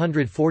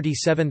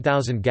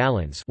 447,000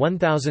 gallons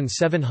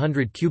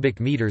 (1,700 cubic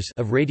meters)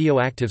 of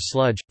radioactive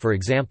sludge, for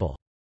example.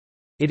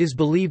 It is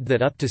believed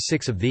that up to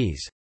 6 of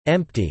these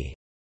empty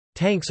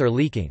tanks are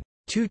leaking.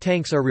 2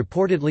 tanks are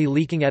reportedly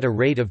leaking at a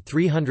rate of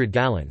 300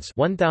 gallons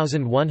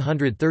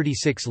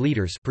 (1,136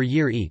 liters) per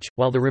year each,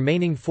 while the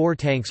remaining 4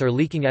 tanks are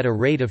leaking at a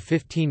rate of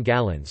 15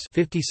 gallons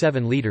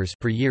 (57 liters)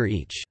 per year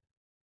each.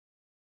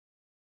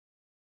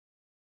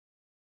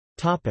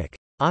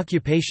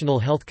 Occupational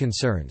health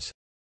concerns.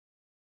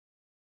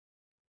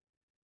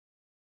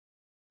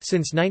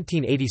 Since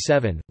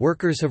 1987,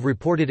 workers have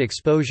reported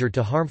exposure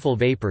to harmful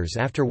vapors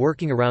after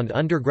working around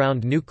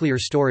underground nuclear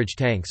storage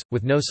tanks,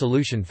 with no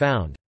solution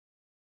found.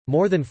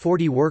 More than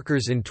 40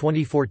 workers in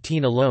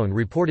 2014 alone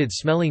reported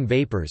smelling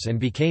vapors and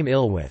became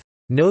ill with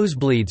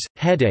nosebleeds,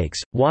 headaches,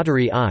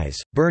 watery eyes,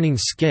 burning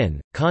skin,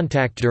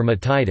 contact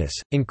dermatitis,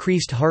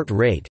 increased heart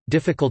rate,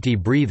 difficulty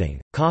breathing,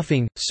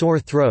 coughing, sore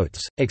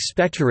throats,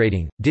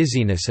 expectorating,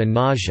 dizziness and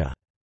nausea.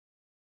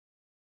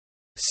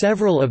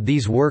 Several of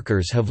these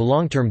workers have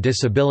long-term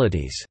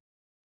disabilities.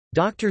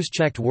 Doctors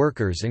checked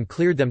workers and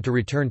cleared them to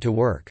return to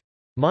work.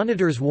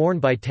 Monitors worn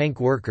by tank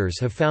workers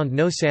have found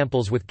no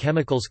samples with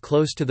chemicals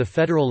close to the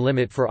federal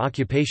limit for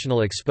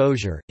occupational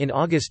exposure. In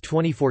August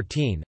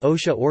 2014,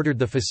 OSHA ordered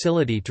the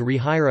facility to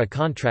rehire a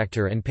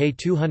contractor and pay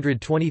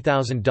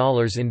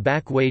 $220,000 in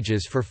back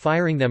wages for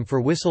firing them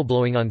for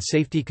whistleblowing on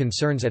safety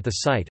concerns at the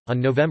site. On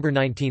November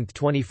 19,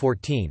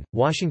 2014,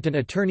 Washington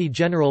Attorney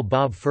General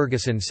Bob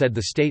Ferguson said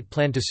the state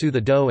planned to sue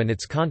the DOE and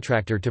its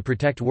contractor to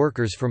protect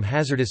workers from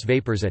hazardous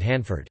vapors at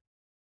Hanford.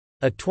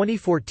 A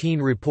 2014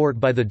 report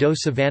by the DOE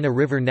Savannah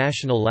River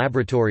National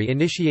Laboratory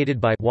initiated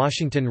by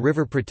Washington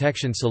River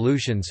Protection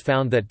Solutions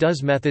found that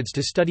DOE's methods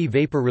to study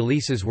vapor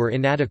releases were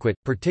inadequate,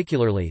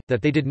 particularly,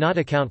 that they did not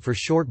account for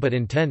short but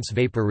intense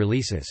vapor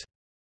releases.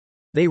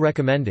 They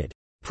recommended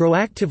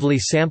proactively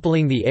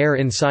sampling the air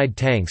inside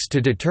tanks to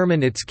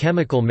determine its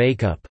chemical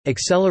makeup,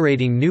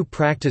 accelerating new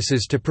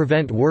practices to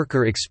prevent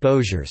worker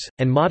exposures,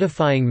 and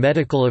modifying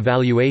medical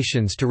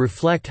evaluations to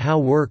reflect how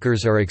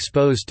workers are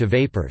exposed to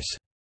vapors.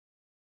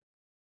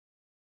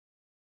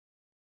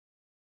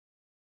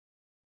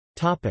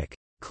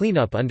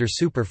 Cleanup under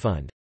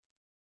Superfund.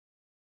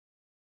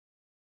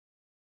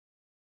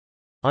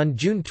 On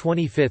June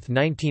 25,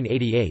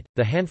 1988,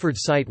 the Hanford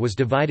Site was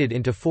divided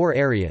into 4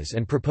 areas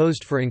and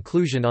proposed for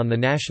inclusion on the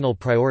National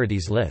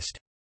Priorities List.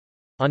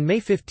 On May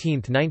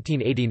 15,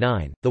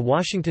 1989, the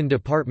Washington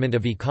Department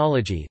of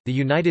Ecology, the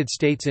United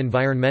States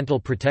Environmental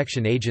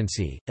Protection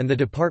Agency, and the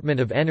Department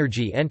of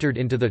Energy entered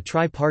into the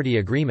Tri-Party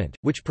Agreement,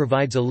 which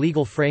provides a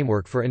legal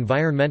framework for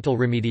environmental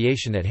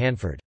remediation at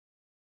Hanford.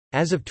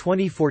 As of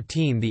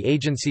 2014, the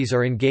agencies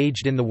are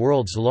engaged in the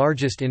world's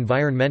largest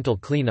environmental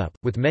cleanup,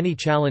 with many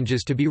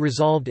challenges to be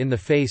resolved in the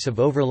face of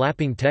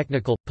overlapping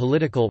technical,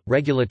 political,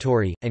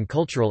 regulatory, and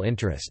cultural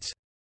interests.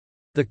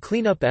 The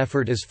cleanup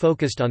effort is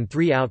focused on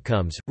 3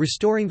 outcomes: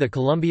 restoring the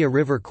Columbia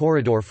River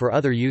corridor for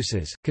other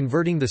uses,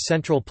 converting the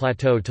Central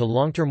Plateau to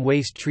long-term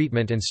waste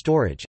treatment and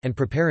storage, and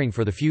preparing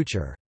for the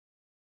future.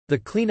 The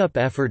cleanup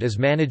effort is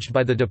managed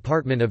by the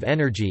Department of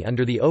Energy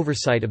under the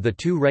oversight of the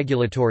 2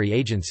 regulatory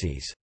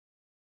agencies.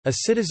 A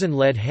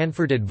citizen-led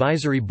Hanford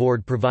Advisory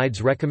Board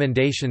provides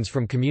recommendations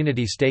from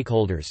community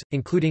stakeholders,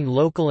 including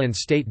local and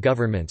state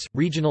governments,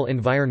 regional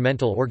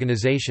environmental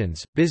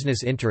organizations,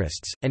 business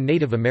interests, and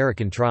Native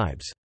American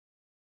tribes.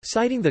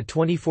 Citing the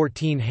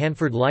 2014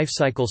 Hanford Life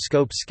Cycle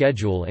Scope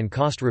Schedule and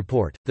Cost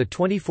Report, the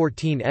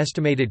 2014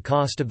 estimated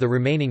cost of the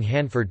remaining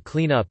Hanford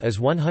cleanup is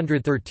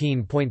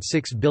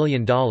 $113.6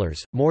 billion,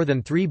 more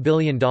than $3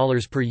 billion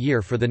per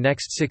year for the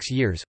next 6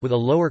 years, with a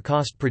lower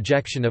cost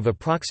projection of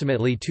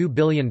approximately $2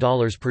 billion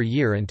per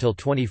year until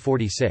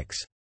 2046.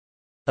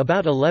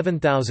 About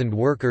 11,000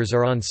 workers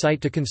are on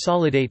site to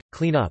consolidate,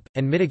 clean up,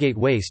 and mitigate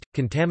waste,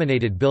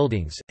 contaminated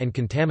buildings, and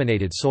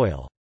contaminated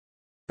soil.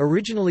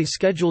 Originally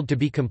scheduled to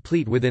be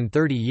complete within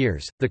 30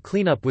 years, the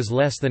cleanup was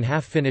less than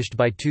half finished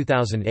by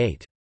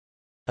 2008.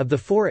 Of the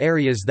 4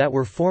 areas that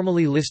were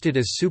formally listed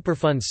as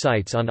Superfund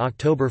sites on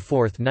October 4,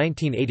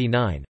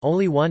 1989,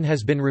 only one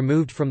has been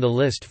removed from the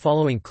list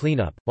following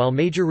cleanup. While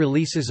major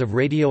releases of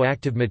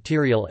radioactive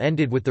material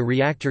ended with the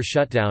reactor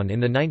shutdown in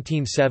the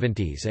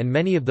 1970s and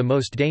many of the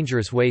most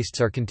dangerous wastes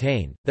are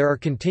contained, there are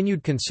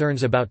continued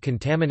concerns about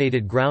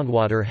contaminated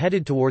groundwater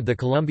headed toward the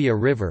Columbia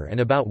River and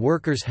about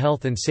workers'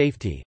 health and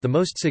safety. The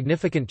most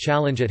significant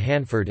challenge at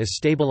Hanford is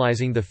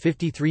stabilizing the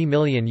 53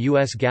 million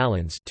U.S.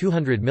 gallons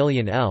 (200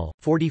 million L,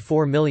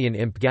 44 million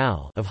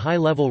imp-gal) of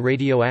high-level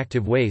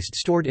radioactive waste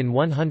stored in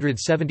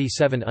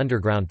 177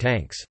 underground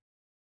tanks.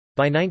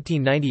 By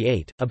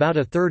 1998, about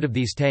a third of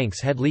these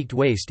tanks had leaked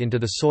waste into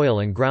the soil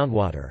and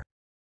groundwater.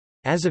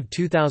 As of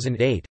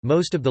 2008,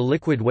 most of the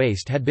liquid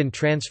waste had been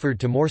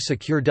transferred to more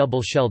secure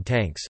double-shelled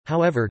tanks.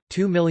 However,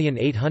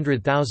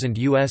 2,800,000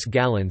 U.S.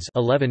 gallons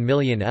 (11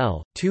 million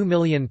L,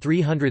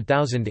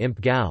 2,300,000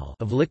 imp-gal)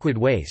 of liquid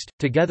waste,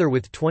 together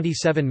with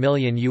 27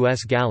 million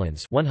U.S.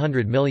 gallons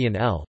 (100 million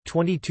L,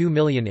 22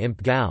 million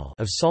imp-gal)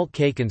 of salt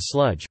cake and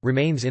sludge,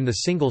 remains in the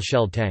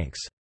single-shelled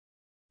tanks.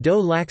 DOE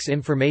lacks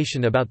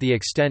information about the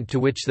extent to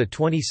which the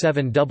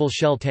 27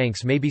 double-shell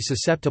tanks may be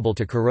susceptible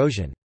to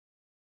corrosion.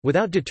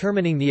 Without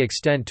determining the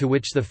extent to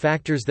which the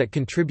factors that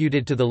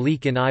contributed to the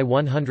leak in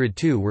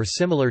I-102 were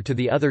similar to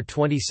the other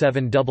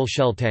 27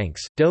 double-shell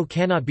tanks, DOE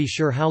cannot be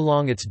sure how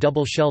long its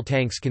double-shell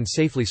tanks can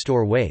safely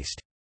store waste.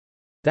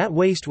 That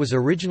waste was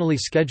originally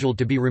scheduled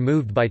to be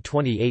removed by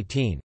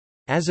 2018.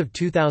 As of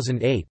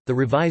 2008, the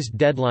revised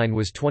deadline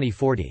was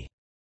 2040.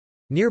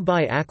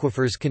 Nearby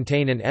aquifers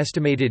contain an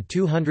estimated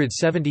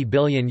 270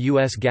 billion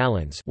U.S.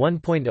 gallons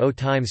 (1.0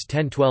 times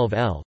 1012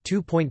 L,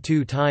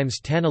 2.2 times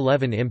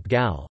 1011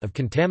 imp-gal) of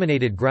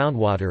contaminated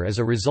groundwater as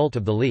a result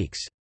of the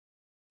leaks.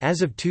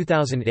 As of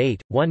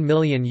 2008, 1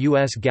 million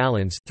U.S.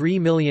 gallons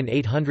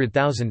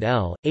 (3,800,000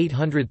 L,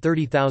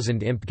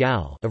 830,000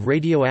 imp-gal) of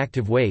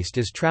radioactive waste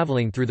is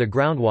traveling through the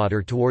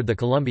groundwater toward the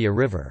Columbia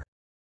River.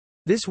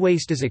 This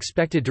waste is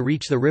expected to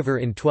reach the river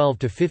in 12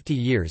 to 50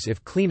 years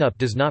if cleanup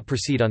does not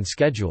proceed on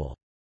schedule.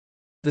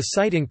 The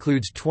site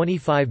includes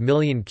 25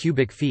 million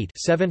cubic feet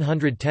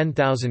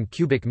 (710,000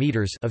 cubic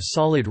meters) of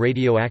solid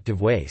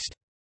radioactive waste.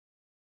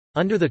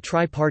 Under the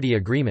tri-party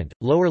agreement,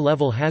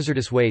 lower-level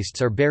hazardous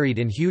wastes are buried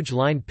in huge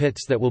lined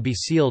pits that will be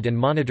sealed and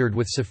monitored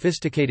with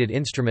sophisticated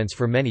instruments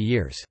for many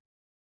years.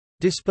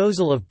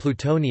 Disposal of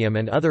plutonium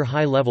and other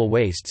high-level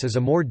wastes is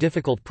a more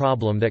difficult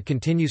problem that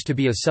continues to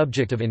be a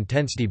subject of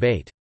intense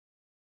debate.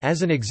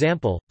 As an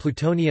example,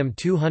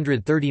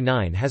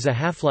 plutonium-239 has a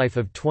half-life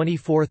of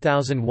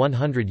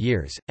 24,100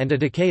 years, and a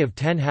decay of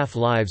 10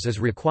 half-lives is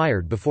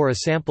required before a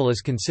sample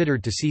is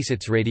considered to cease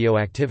its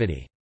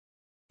radioactivity.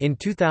 In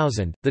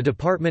 2000, the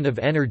Department of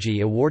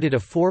Energy awarded a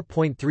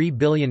 $4.3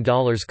 billion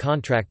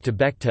contract to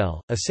Bechtel,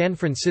 a San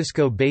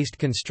Francisco-based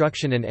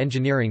construction and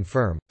engineering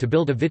firm, to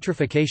build a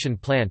vitrification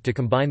plant to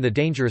combine the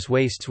dangerous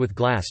wastes with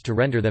glass to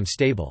render them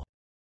stable.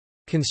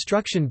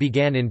 Construction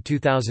began in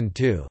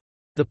 2002.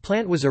 The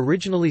plant was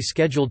originally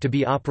scheduled to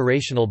be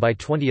operational by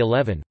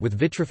 2011, with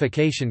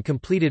vitrification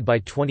completed by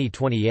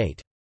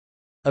 2028.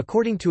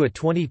 According to a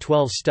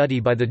 2012 study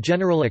by the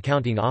General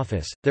Accounting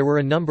Office, there were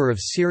a number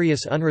of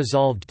serious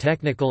unresolved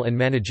technical and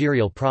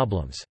managerial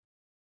problems.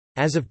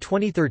 As of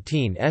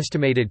 2013,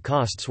 estimated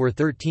costs were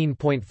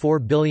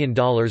 $13.4 billion,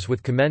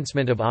 with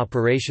commencement of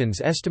operations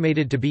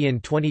estimated to be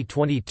in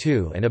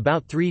 2022 and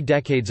about 3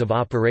 decades of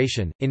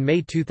operation. In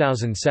May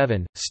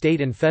 2007, state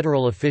and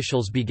federal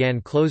officials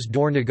began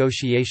closed-door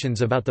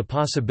negotiations about the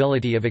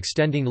possibility of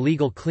extending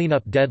legal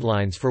cleanup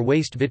deadlines for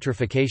waste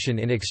vitrification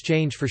in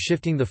exchange for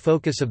shifting the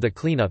focus of the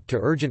cleanup to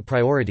urgent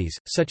priorities,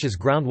 such as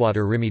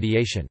groundwater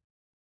remediation.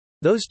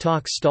 Those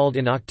talks stalled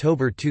in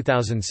October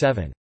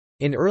 2007.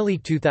 In early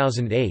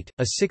 2008,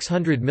 a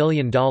 $600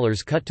 million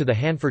cut to the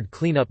Hanford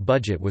cleanup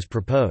budget was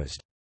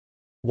proposed.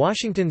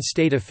 Washington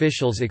state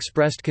officials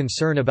expressed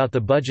concern about the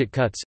budget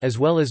cuts, as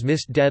well as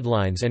missed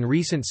deadlines and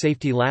recent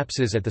safety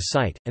lapses at the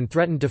site, and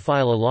threatened to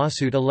file a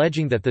lawsuit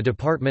alleging that the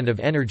Department of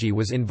Energy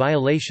was in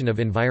violation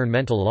of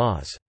environmental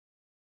laws.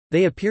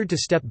 They appeared to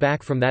step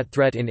back from that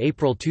threat in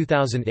April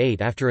 2008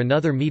 after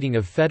another meeting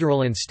of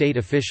federal and state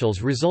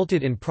officials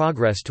resulted in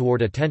progress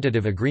toward a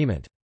tentative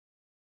agreement.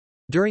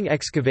 During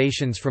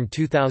excavations from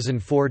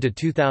 2004 to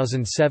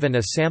 2007,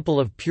 a sample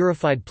of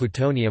purified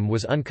plutonium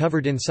was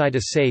uncovered inside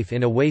a safe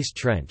in a waste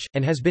trench,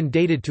 and has been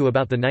dated to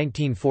about the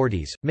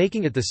 1940s,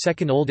 making it the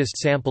second oldest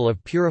sample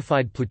of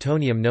purified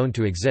plutonium known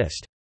to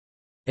exist.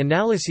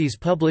 Analyses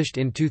published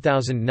in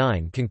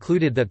 2009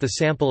 concluded that the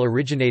sample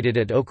originated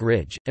at Oak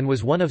Ridge, and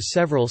was one of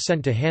several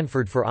sent to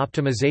Hanford for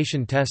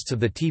optimization tests of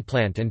the T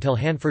plant until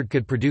Hanford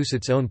could produce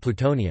its own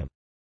plutonium.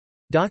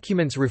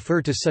 Documents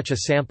refer to such a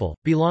sample,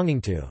 belonging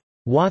to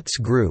Watts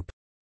Group,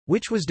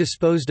 which was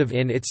disposed of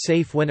in its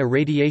safe when a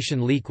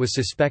radiation leak was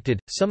suspected.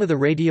 Some of the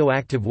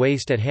radioactive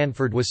waste at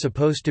Hanford was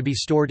supposed to be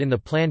stored in the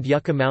planned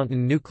Yucca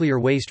Mountain Nuclear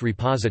Waste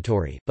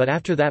Repository, but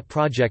after that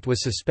project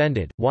was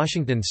suspended,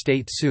 Washington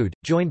state sued,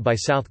 joined by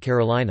South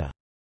Carolina.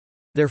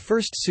 Their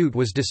first suit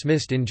was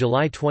dismissed in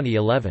July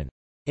 2011.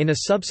 In a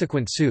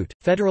subsequent suit,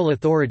 federal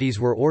authorities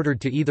were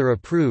ordered to either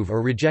approve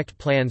or reject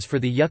plans for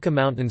the Yucca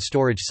Mountain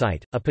storage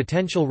site. A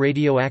potential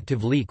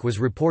radioactive leak was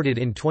reported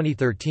in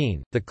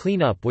 2013. The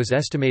cleanup was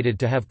estimated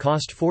to have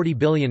cost $40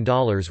 billion,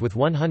 with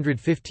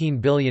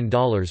 $115 billion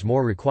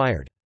more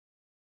required.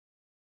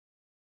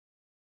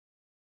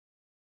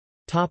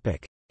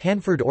 Topic: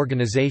 Hanford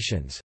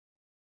organizations.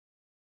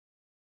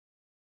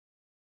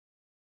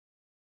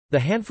 The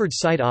Hanford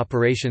Site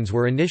operations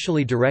were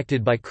initially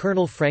directed by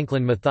Colonel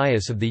Franklin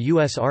Matthias of the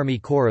U.S. Army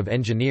Corps of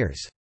Engineers.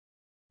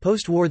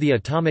 Post-war, the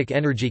Atomic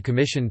Energy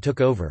Commission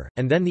took over,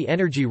 and then the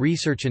Energy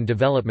Research and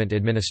Development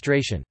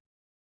Administration.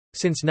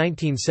 Since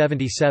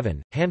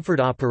 1977,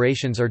 Hanford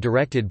operations are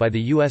directed by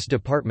the U.S.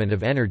 Department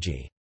of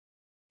Energy.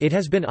 It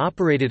has been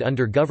operated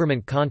under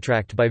government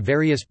contract by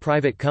various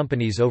private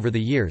companies over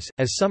the years,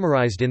 as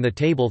summarized in the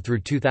table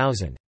through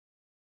 2000.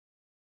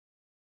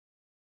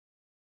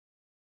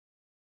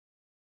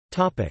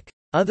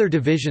 Other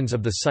divisions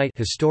of the site.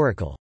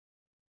 Historical.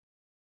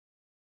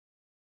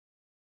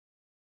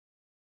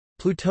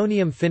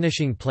 Plutonium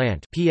Finishing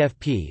Plant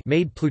 (PFP)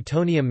 made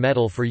plutonium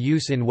metal for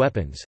use in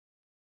weapons.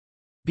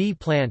 B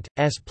plant,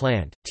 S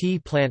plant, T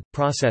plant,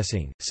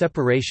 processing,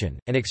 separation,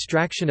 and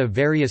extraction of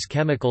various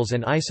chemicals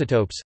and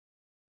isotopes.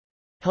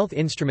 Health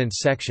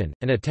Instruments Section,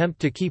 an attempt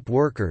to keep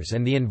workers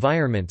and the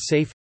environment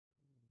safe.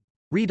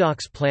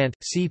 Redox plant,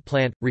 C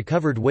plant,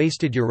 recovered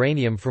wasted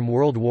uranium from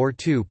World War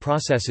II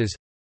processes.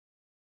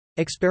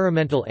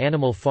 Experimental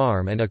Animal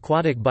Farm and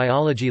Aquatic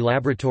Biology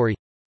Laboratory.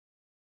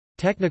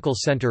 Technical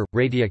Center,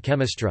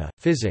 Radiochemistry,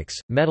 Physics,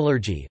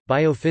 Metallurgy,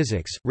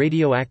 Biophysics,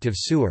 Radioactive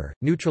Sewer,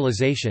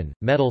 Neutralization,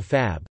 Metal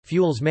Fab,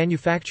 Fuels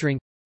Manufacturing.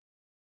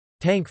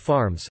 Tank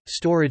Farms,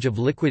 Storage of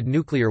Liquid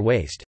Nuclear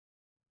Waste.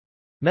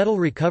 Metal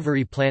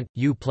Recovery Plant,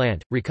 U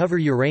plant, recover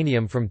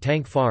uranium from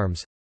tank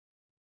farms.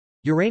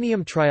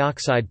 Uranium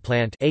Trioxide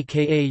Plant,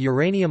 aka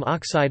Uranium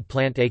Oxide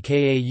Plant,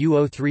 aka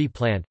UO3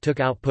 plant,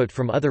 took output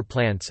from other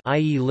plants,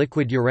 i.e.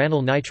 liquid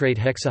uranyl nitrate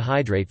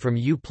hexahydrate from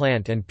U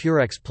plant and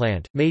Purex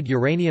plant, made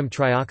uranium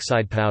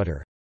trioxide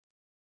powder.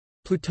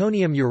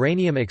 Plutonium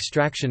Uranium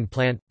Extraction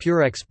Plant,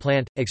 Purex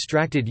plant,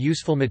 extracted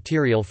useful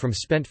material from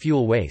spent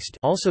fuel waste.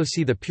 Also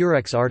see the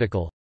Purex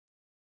article.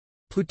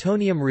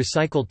 Plutonium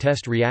Recycle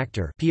Test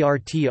Reactor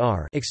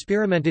 (PRTR)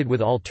 experimented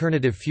with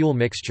alternative fuel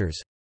mixtures.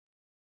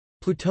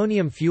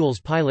 Plutonium Fuels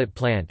Pilot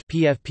Plant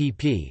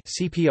 (PFPP)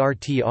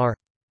 CPRTR.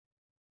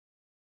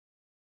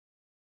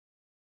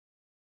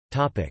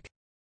 Topic: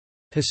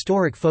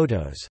 Historic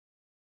photos.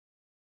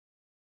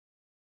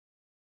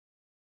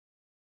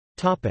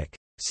 Topic: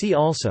 See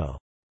also.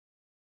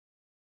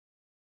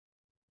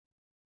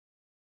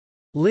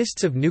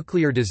 Lists of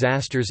nuclear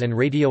disasters and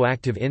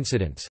radioactive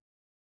incidents.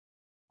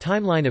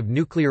 Timeline of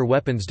nuclear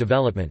weapons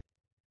development.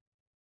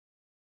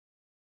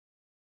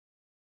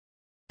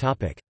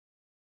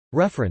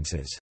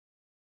 References.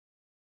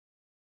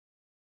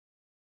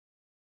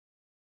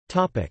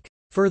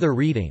 Further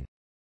reading.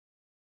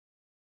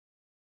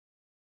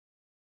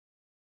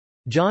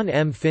 John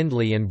M.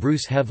 Findley and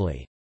Bruce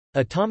Hevley.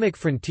 Atomic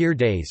Frontier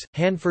Days,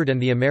 Hanford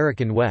and the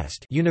American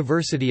West,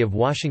 University of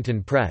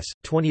Washington Press,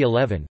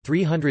 2011,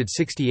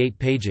 368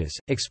 pages,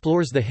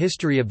 explores the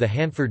history of the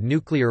Hanford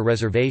Nuclear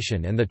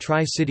Reservation and the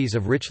Tri-Cities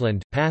of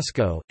Richland,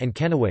 Pasco, and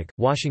Kennewick,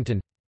 Washington.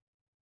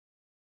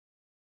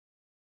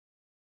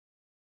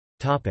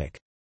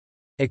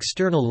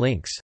 External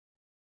links.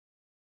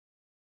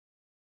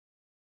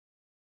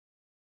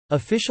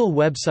 Official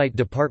website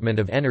Department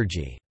of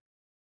Energy.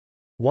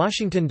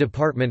 Washington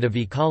Department of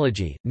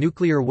Ecology,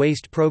 Nuclear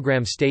Waste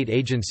Program state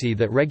agency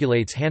that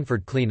regulates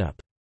Hanford cleanup.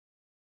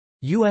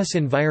 U.S.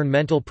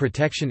 Environmental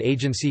Protection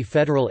Agency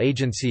federal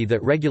agency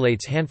that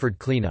regulates Hanford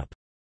cleanup.